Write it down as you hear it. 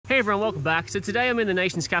Hey everyone, welcome back. So today I'm in the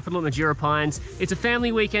nation's capital at Majura Pines. It's a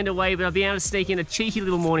family weekend away, but I've been able to sneak in a cheeky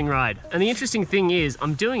little morning ride. And the interesting thing is,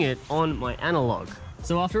 I'm doing it on my analog.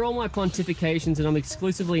 So after all my pontifications and I'm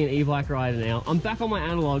exclusively an e-bike rider now, I'm back on my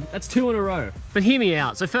analog. That's 2 in a row. But hear me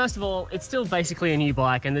out. So first of all, it's still basically a new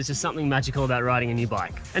bike and there's just something magical about riding a new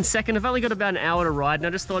bike. And second, I've only got about an hour to ride and I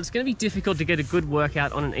just thought it's going to be difficult to get a good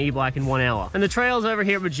workout on an e-bike in 1 hour. And the trails over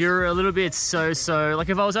here at Majura are a little bit so-so. Like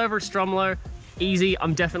if I was over at Stromlo, easy,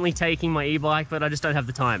 I'm definitely taking my e-bike, but I just don't have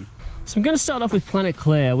the time. So I'm going to start off with Planet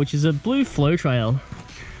Claire, which is a blue flow trail.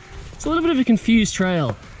 It's a little bit of a confused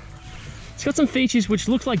trail. It's got some features which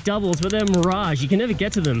look like doubles, but they're mirage. You can never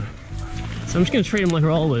get to them. So I'm just going to treat them like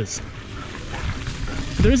rollers.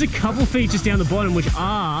 But there is a couple features down the bottom which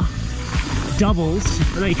are doubles,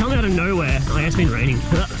 and they come out of nowhere. Oh yeah, it's been raining.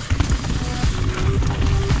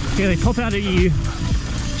 Yeah, they pop out at you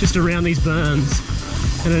just around these berms.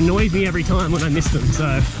 And it annoys me every time when I miss them,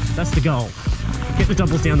 so that's the goal. Get the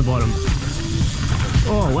doubles down the bottom.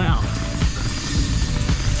 Oh, wow.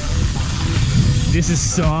 This is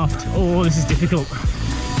soft. Oh, this is difficult.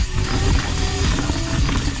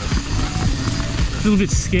 A little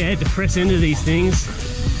bit scared to press into these things.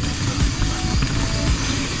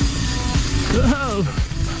 Whoa!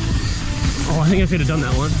 Oh, I think I could have done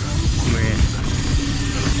that one.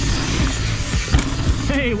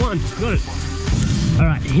 Hey, one, got it. All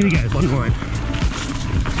right, here we go, bottom line.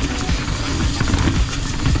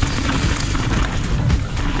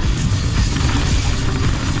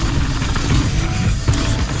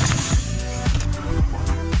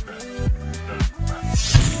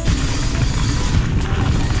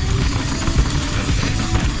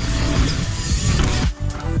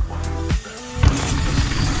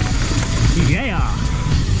 Yeah,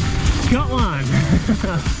 got one.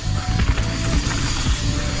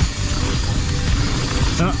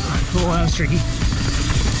 Oh, that was tricky.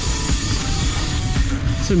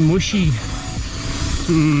 So mushy.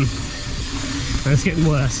 That's getting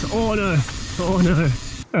worse. Oh no, oh no.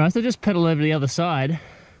 Alright, so I just pedal over to the other side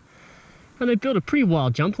and they built a pretty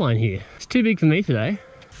wild jump line here. It's too big for me today.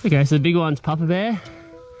 Okay, so the big one's Papa Bear.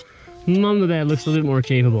 Mumma Bear looks a little bit more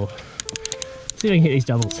achievable. Let's see if I can hit these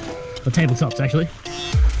doubles. Or tabletops, actually.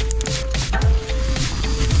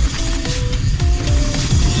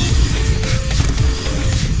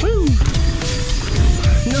 Woo!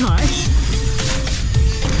 Nice.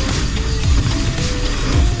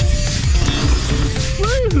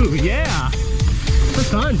 Woo! Yeah! That's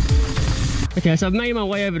fun. Okay, so I've made my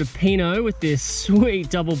way over to Pinot with this sweet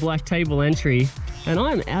double black table entry, and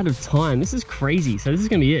I'm out of time. This is crazy, so this is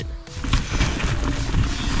gonna be it.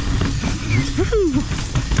 Woo!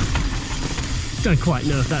 Don't quite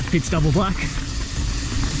know if that fits double black.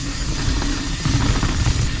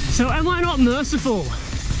 So am I not merciful?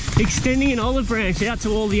 Extending an olive branch out to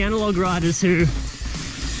all the analog riders who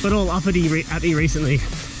got all uppity at me recently.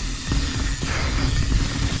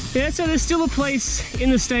 Yeah, so there's still a place in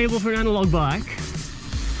the stable for an analog bike.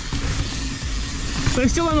 But I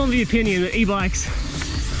still am of the opinion that e-bikes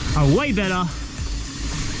are way better.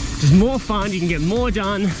 Just more fun, you can get more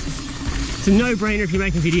done. It's a no-brainer if you're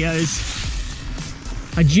making videos.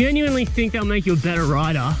 I genuinely think they'll make you a better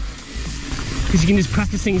rider because you can just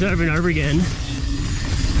practice things over and over again.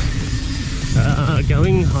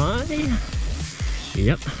 Going high.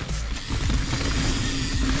 Yep.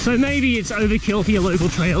 So maybe it's overkill for your local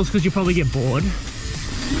trails because you'll probably get bored.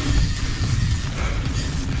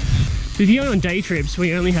 But if you go on day trips where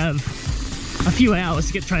you only have a few hours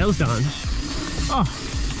to get trails done, oh,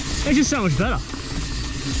 it's just so much better.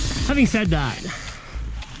 Having said that,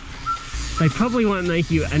 they probably won't make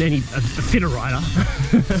you a fitter rider.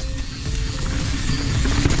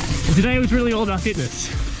 Today was really all about fitness.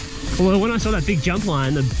 Although when I saw that big jump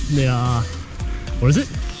line, what is it?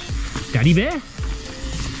 Daddy Bear?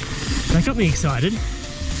 That got me excited.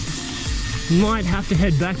 Might have to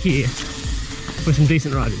head back here with some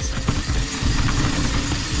decent riders.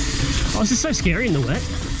 Oh, this is so scary in the wet.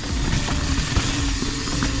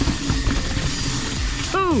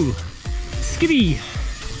 Oh, skibby.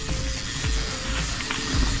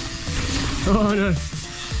 Oh no.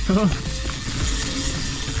 Oh.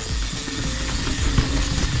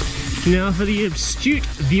 Now for the astute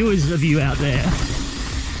viewers of you out there,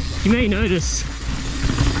 you may notice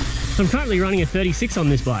I'm currently running a 36 on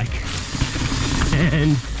this bike.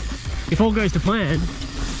 And if all goes to plan,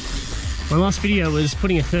 my last video was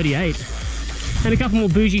putting a 38 and a couple more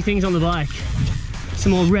bougie things on the bike.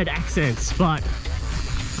 Some more red accents, but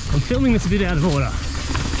I'm filming this a bit out of order.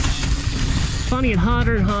 Finding it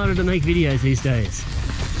harder and harder to make videos these days.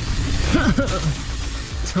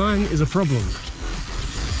 Time is a problem.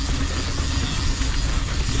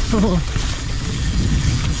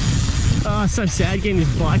 Oh, so sad getting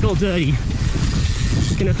this bike all dirty.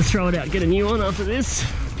 Gonna have to throw it out, get a new one after this.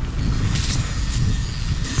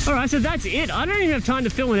 Alright, so that's it. I don't even have time to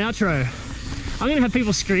film an outro. I'm gonna have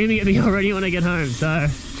people screaming at me already when I get home, so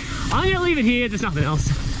I'm gonna leave it here. There's nothing else.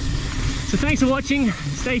 So thanks for watching.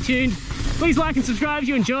 Stay tuned. Please like and subscribe if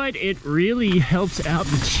you enjoyed. It really helps out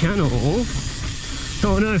the channel.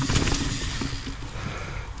 Oh no.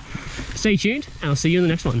 Stay tuned, and I'll see you in the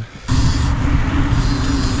next one.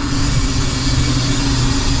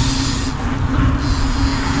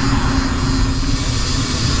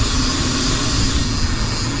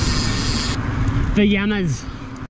 The Yamas.